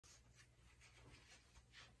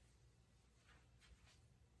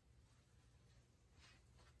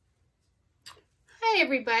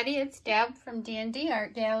everybody, it's Deb from D&D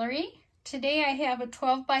Art Gallery. Today I have a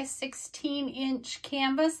 12 by 16 inch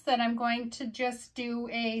canvas that I'm going to just do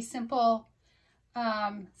a simple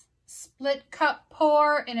split cup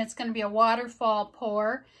pour, and it's going to be a waterfall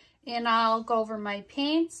pour, and I'll go over my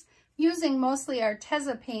paints using mostly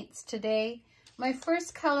Arteza paints today. My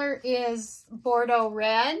first color is Bordeaux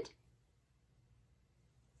red.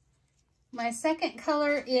 My second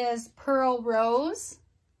color is Pearl Rose.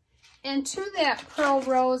 And to that Pearl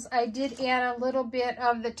Rose, I did add a little bit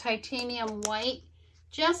of the titanium white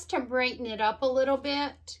just to brighten it up a little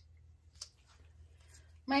bit.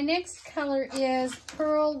 My next color is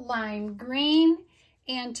Pearl Lime Green.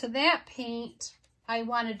 And to that paint, I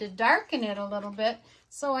wanted to darken it a little bit.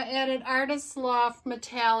 So I added Loft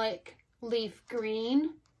Metallic Leaf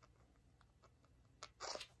Green.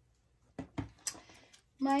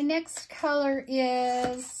 My next color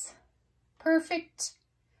is Perfect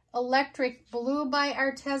Electric Blue by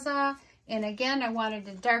Arteza, and again I wanted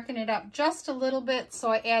to darken it up just a little bit,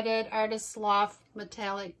 so I added Loft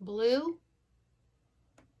Metallic Blue.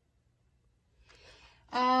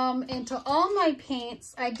 And to all my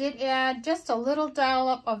paints I did add just a little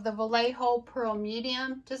dollop of the Vallejo Pearl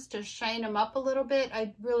Medium just to shine them up a little bit.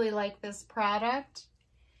 I really like this product.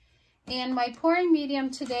 And my pouring medium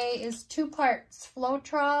today is 2 parts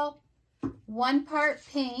Floetrol, 1 part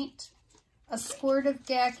paint. A squirt of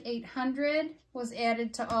GAC 800 was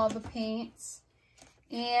added to all the paints,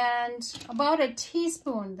 and about a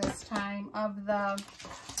teaspoon this time of the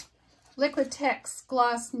Liquitex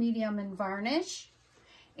Gloss Medium and Varnish.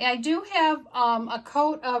 And I do have a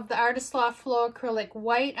coat of the Artist Loft Flow Acrylic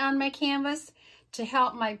White on my canvas to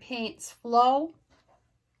help my paints flow.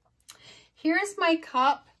 Here's my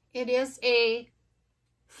cup. It is a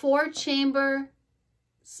 4-chamber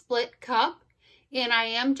split cup. And I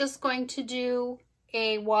am just going to do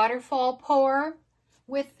a waterfall pour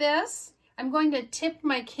with this. I'm going to tip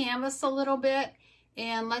my canvas a little bit,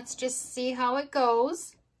 and let's just see how it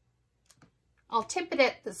goes. I'll tip it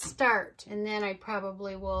at the start, and then I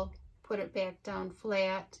probably will put it back down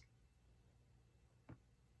flat.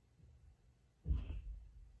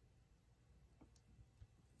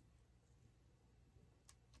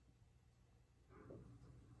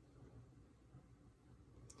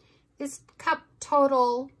 This cup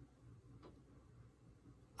total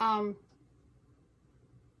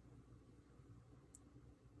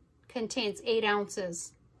contains 8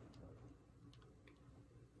 ounces.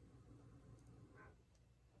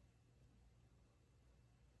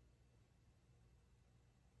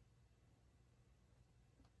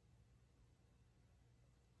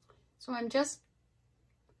 So I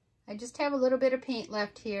just have a little bit of paint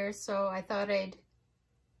left here, so I thought I'd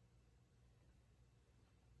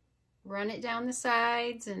run it down the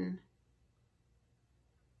sides and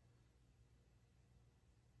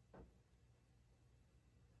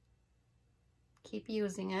keep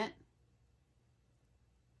using it.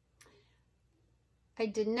 I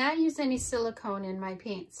did not use any silicone in my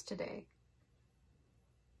paints today.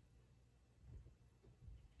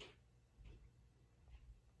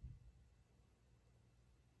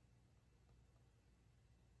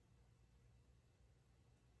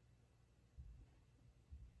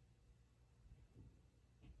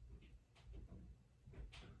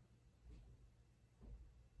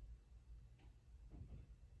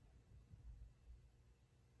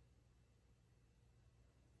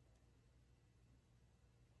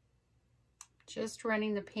 Just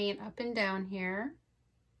running the paint up and down here,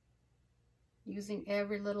 using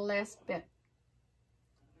every little last bit.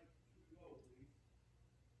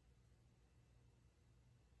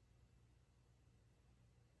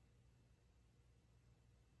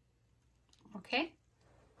 Okay.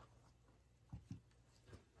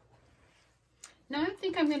 Now I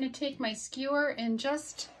think I'm going to take my skewer and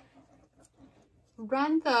just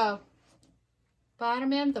run the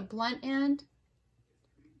bottom end, the blunt end,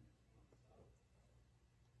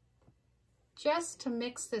 just to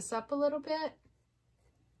mix this up a little bit.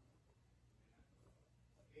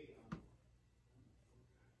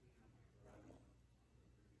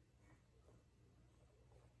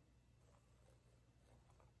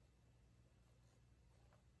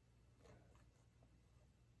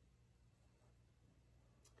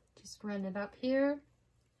 Just run it up here.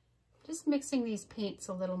 Just mixing these paints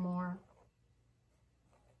a little more.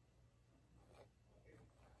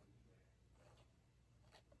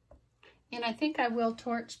 And I think I will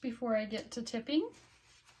torch before I get to tipping.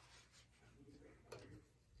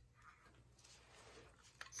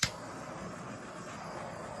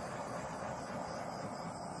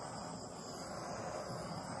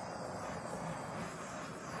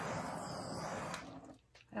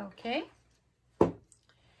 Okay,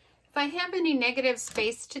 I have any negative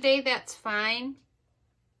space today, that's fine,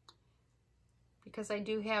 because I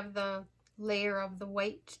do have the layer of the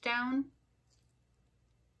white down.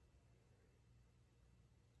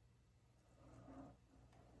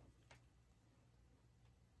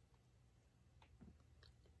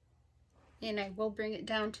 And I will bring it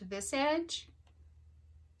down to this edge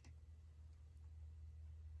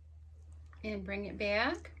and bring it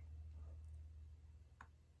back.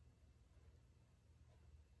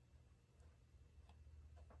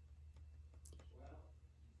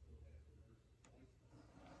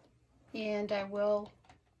 And I will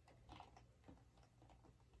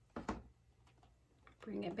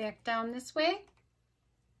bring it back down this way.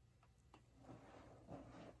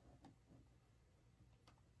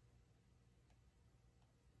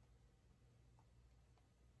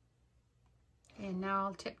 And now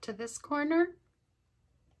I'll tip to this corner.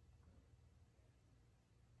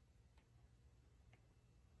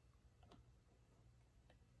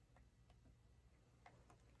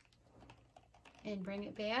 And bring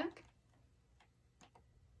it back.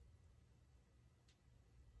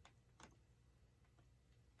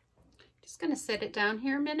 Just going to set it down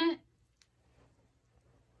here a minute.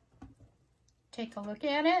 Take a look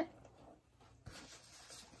at it.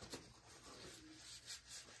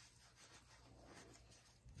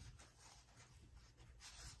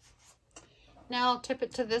 Now I'll tip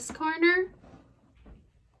it to this corner.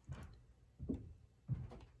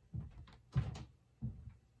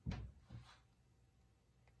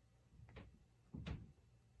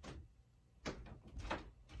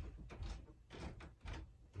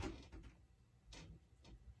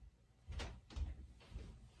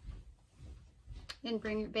 And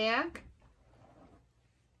bring it back.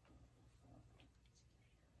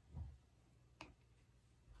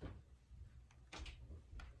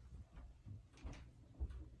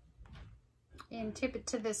 And tip it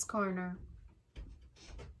to this corner.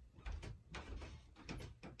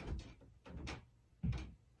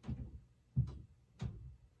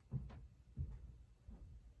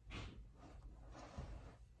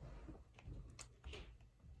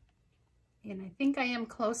 And I think I am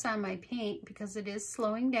close on my paint because it is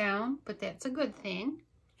slowing down, but that's a good thing.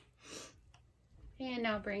 And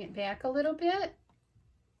now bring it back a little bit.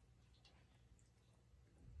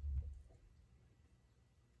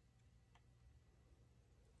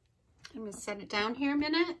 I'm going to set it down here a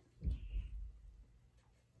minute.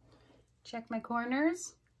 Check my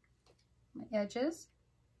corners, my edges.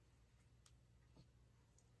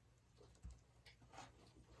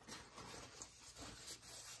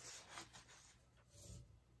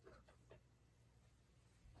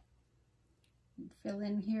 Fill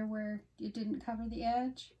in here where it didn't cover the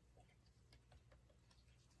edge.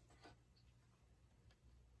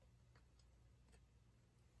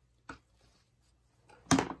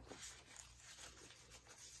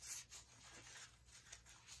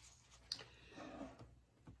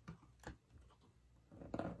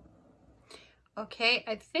 Okay,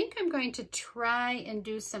 I think I'm going to try and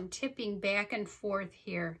do some tipping back and forth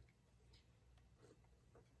here.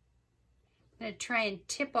 I'm going to try and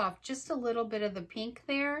tip off just a little bit of the pink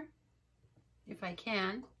there, if I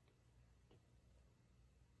can.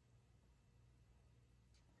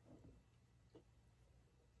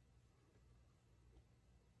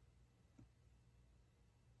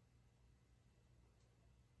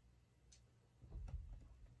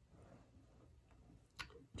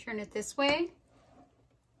 Turn it this way.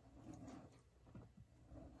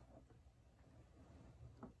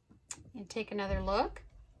 And take another look.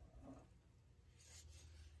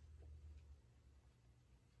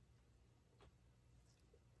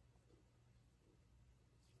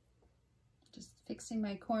 Just fixing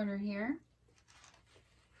my corner here.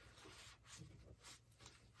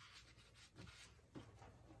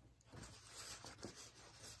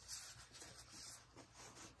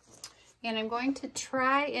 And I'm going to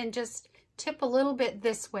try and just tip a little bit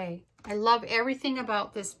this way. I love everything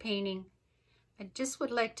about this painting. I just would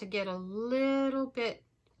like to get a little bit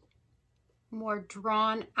more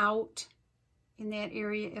drawn out in that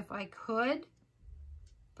area if I could.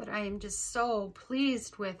 But I am just so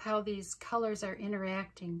pleased with how these colors are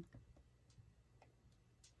interacting.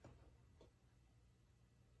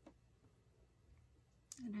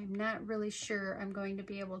 And I'm not really sure I'm going to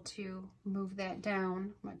be able to move that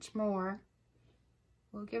down much more.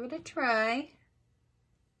 We'll give it a try.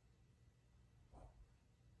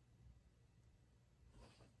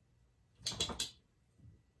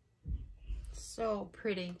 So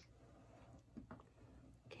pretty.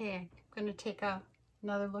 Okay, I'm going to take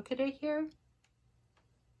another look at it here.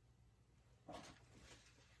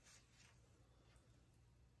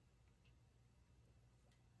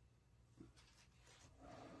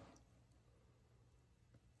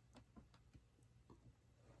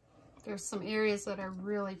 There's some areas that are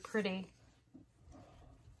really pretty.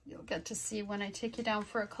 You'll get to see when I take you down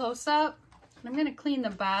for a close-up. I'm going to clean the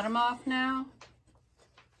bottom off now.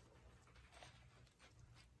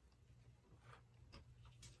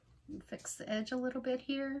 And fix the edge a little bit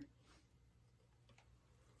here.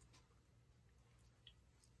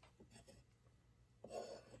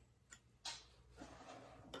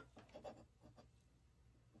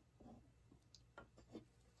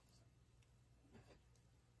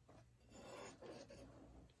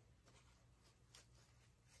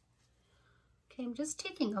 Okay, I'm just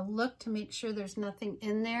taking a look to make sure there's nothing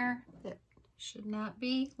in there that should not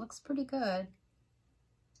be. Looks pretty good.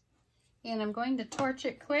 And I'm going to torch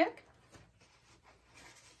it quick.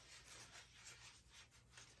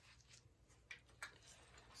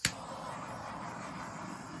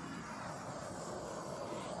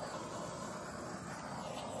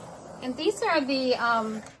 And these are the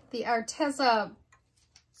Arteza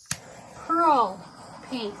pearl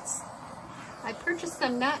paints. I purchased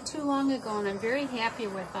them not too long ago and I'm very happy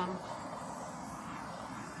with them.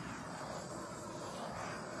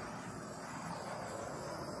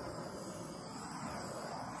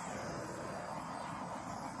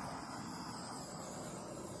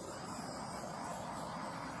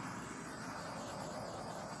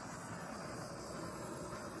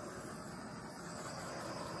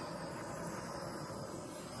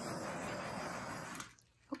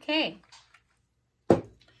 Okay.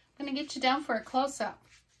 I'm going to get you down for a close-up.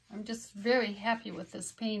 I'm just very happy with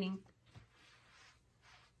this painting.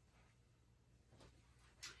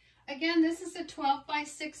 Again, this is a 12 by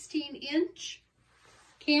 16 inch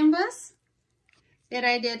canvas that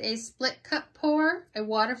I did a split cut pour, a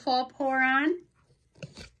waterfall pour on,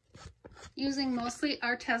 using mostly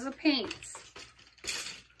Arteza paints.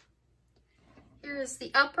 Here is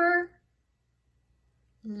the upper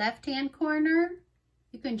left-hand corner.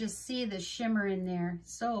 You can just see the shimmer in there.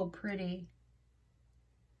 So pretty.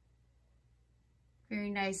 Very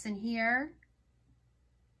nice in here.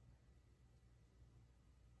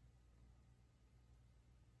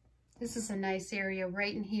 This is a nice area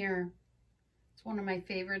right in here. It's one of my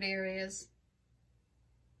favorite areas.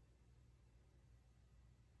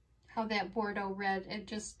 How that Bordeaux red, it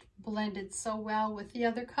just blended so well with the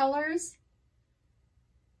other colors.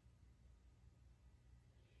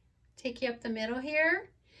 Take you up the middle here.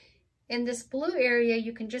 In this blue area,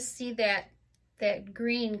 you can just see that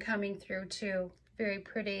green coming through too. Very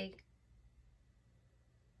pretty.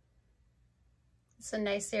 It's a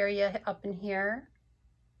nice area up in here.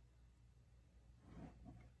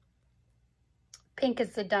 Pink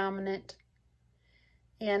is the dominant.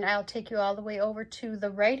 And I'll take you all the way over to the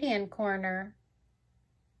right-hand corner.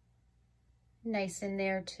 Nice in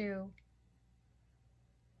there too.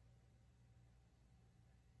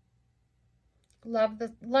 Love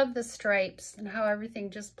the stripes and how everything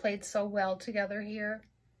just played so well together here.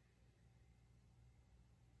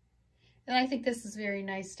 And I think this is very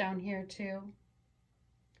nice down here too.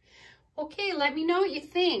 Okay, let me know what you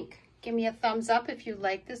think. Give me a thumbs up if you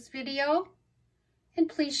like this video. And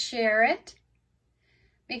please share it.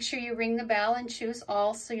 Make sure you ring the bell and choose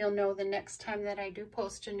all so you'll know the next time that I do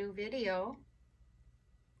post a new video.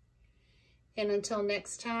 And until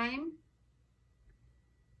next time,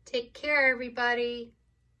 take care, everybody.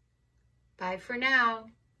 Bye for now.